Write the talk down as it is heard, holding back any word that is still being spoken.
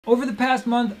Over the past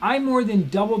month, I more than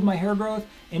doubled my hair growth,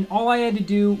 and all I had to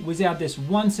do was add this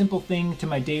one simple thing to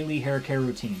my daily hair care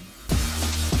routine.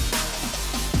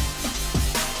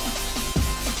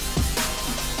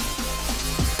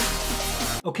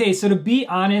 Okay, so to be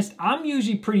honest, I'm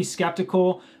usually pretty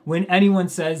skeptical when anyone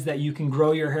says that you can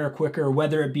grow your hair quicker,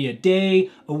 whether it be a day,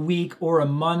 a week, or a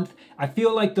month. I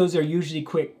feel like those are usually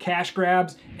quick cash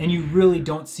grabs and you really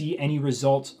don't see any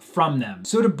results from them.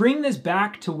 So to bring this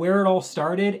back to where it all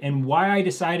started and why I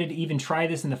decided to even try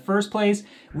this in the first place,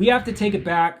 we have to take it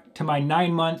back to my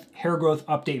 9-month hair growth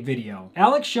update video.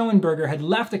 Alex Schoenberger had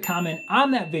left a comment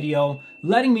on that video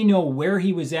letting me know where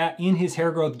he was at in his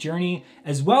hair growth journey,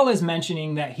 as well as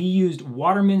mentioning that he used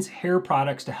Waterman's hair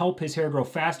products to help his hair grow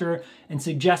faster and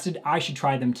suggested I should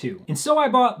try them too. And so I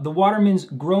bought the Waterman's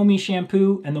Grow Me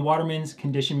shampoo and the Waterman's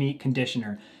Condition Me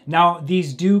conditioner. Now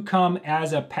these do come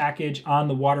as a package on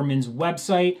the Waterman's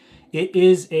website. It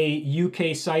is a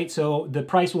UK site, so the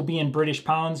price will be in British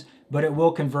pounds, but it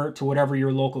will convert to whatever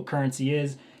your local currency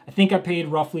is. I think I paid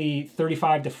roughly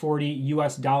 35 to 40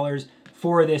 US dollars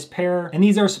for this pair, and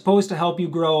these are supposed to help you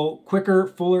grow quicker,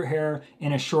 fuller hair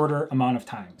in a shorter amount of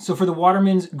time. So for the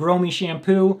Waterman's Grow Me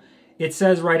shampoo, it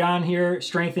says right on here,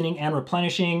 strengthening and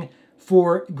replenishing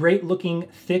for great looking,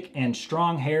 thick and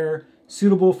strong hair,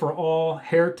 suitable for all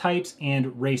hair types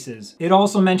and races. It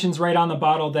also mentions right on the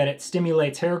bottle that it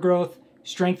stimulates hair growth,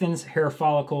 strengthens hair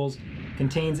follicles,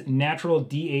 contains natural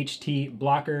DHT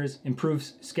blockers,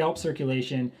 improves scalp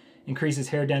circulation, increases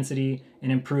hair density,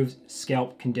 and improves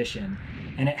scalp condition.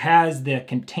 And it has the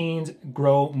Contains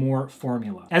Grow More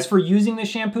formula. As for using the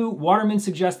shampoo, Waterman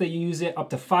suggests that you use it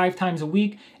up to 5 times a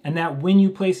week, and that when you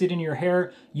place it in your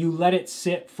hair, you let it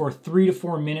sit for 3 to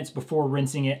 4 minutes before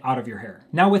rinsing it out of your hair.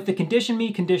 Now with the Condition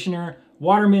Me conditioner,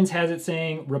 Waterman's has it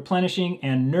saying replenishing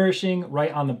and nourishing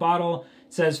right on the bottle.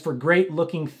 It says for great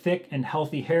looking, thick and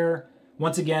healthy hair.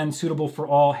 Once again, suitable for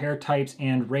all hair types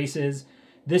and races.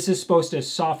 This is supposed to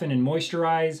soften and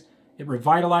moisturize. It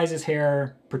revitalizes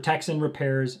hair, protects and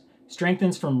repairs,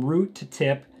 strengthens from root to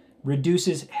tip,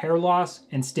 reduces hair loss,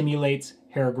 and stimulates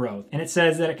hair growth. And it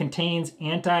says that it contains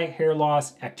anti-hair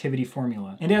loss activity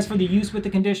formula. And as for the use with the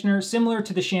conditioner, similar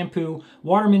to the shampoo,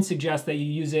 Waterman suggests that you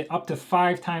use it up to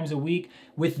 5 times a week.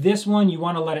 With this one, you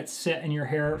want to let it sit in your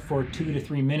hair for 2 to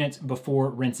 3 minutes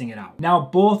before rinsing it out. Now,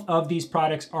 both of these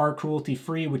products are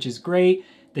cruelty-free, which is great.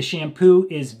 The shampoo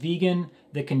is vegan.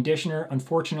 The conditioner,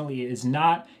 unfortunately, is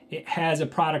not. It has a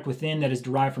product within that is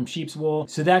derived from sheep's wool.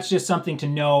 So that's just something to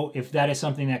know if that is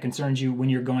something that concerns you when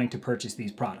you're going to purchase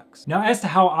these products. Now, as to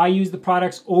how I use the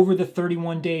products over the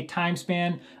 31-day time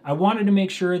span, I wanted to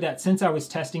make sure that since I was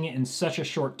testing it in such a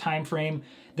short time frame,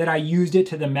 that I used it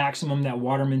to the maximum that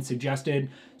Waterman suggested.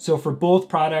 So for both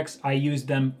products, I used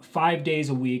them 5 days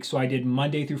a week. So I did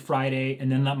Monday through Friday and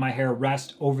then let my hair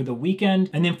rest over the weekend.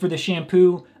 And then for the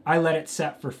shampoo, I let it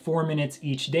set for 4 minutes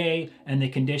each day, and the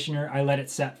conditioner, I let it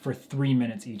set for 3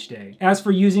 minutes each day. As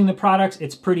for using the products,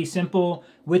 it's pretty simple.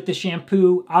 With the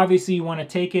shampoo, obviously you want to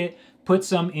take it, put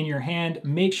some in your hand,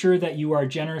 make sure that you are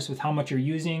generous with how much you're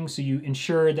using so you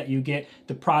ensure that you get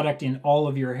the product in all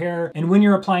of your hair. And when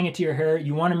you're applying it to your hair,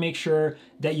 you want to make sure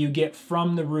that you get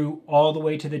from the root all the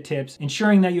way to the tips,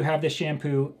 ensuring that you have the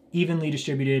shampoo evenly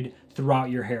distributed throughout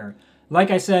your hair.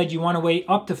 Like I said, you want to wait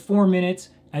up to 4 minutes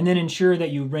and then ensure that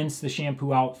you rinse the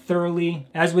shampoo out thoroughly.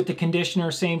 As with the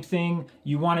conditioner, same thing.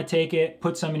 You want to take it,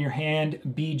 put some in your hand,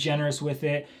 be generous with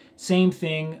it. Same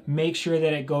thing, make sure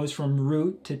that it goes from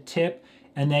root to tip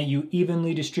and that you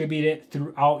evenly distribute it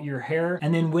throughout your hair.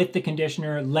 And then with the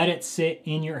conditioner, let it sit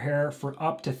in your hair for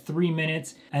up to 3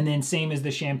 minutes. And then same as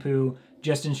the shampoo,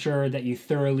 just ensure that you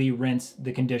thoroughly rinse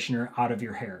the conditioner out of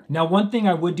your hair. Now, one thing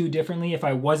I would do differently if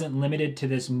I wasn't limited to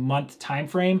this month time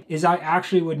frame is I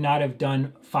actually would not have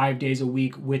done 5 days a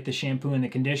week with the shampoo and the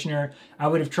conditioner. I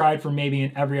would have tried for maybe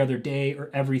an every other day or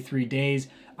every 3 days.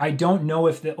 I don't know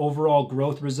if the overall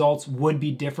growth results would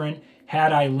be different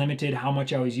had I limited how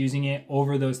much I was using it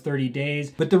over those 30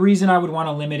 days. But the reason I would want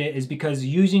to limit it is because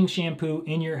using shampoo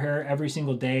in your hair every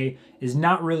single day is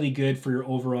not really good for your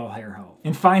overall hair health.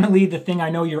 And finally, the thing I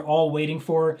know you're all waiting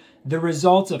for, the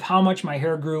results of how much my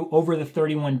hair grew over the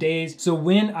 31 days. So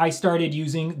when I started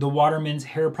using the Waterman's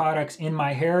hair products in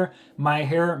my hair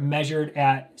measured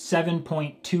at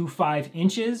 7.25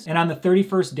 inches. And on the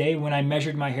 31st day when I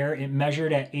measured my hair, it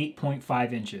measured at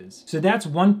 8.5 inches. So that's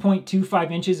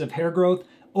 1.25 inches of hair growth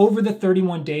over the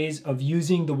 31 days of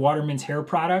using the Waterman's hair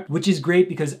product, which is great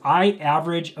because I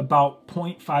average about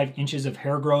 0.5 inches of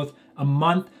hair growth a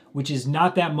month, which is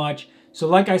not that much. So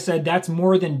like I said, that's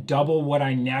more than double what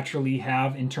I naturally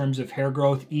have in terms of hair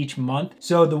growth each month.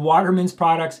 So the Waterman's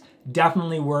products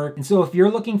definitely work. And so if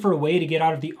you're looking for a way to get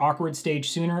out of the awkward stage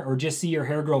sooner or just see your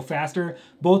hair grow faster,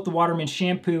 both the Waterman's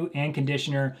shampoo and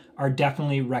conditioner are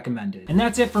definitely recommended. And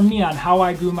that's it for me on how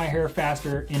I grew my hair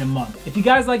faster in a month. If you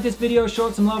guys like this video, show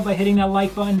it some love by hitting that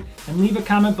like button and leave a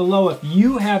comment below if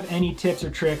you have any tips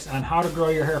or tricks on how to grow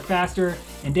your hair faster.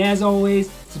 And as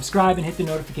always, subscribe and hit the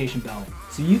notification bell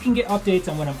so you can get updates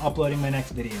on when I'm uploading my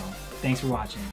next video. Thanks for watching.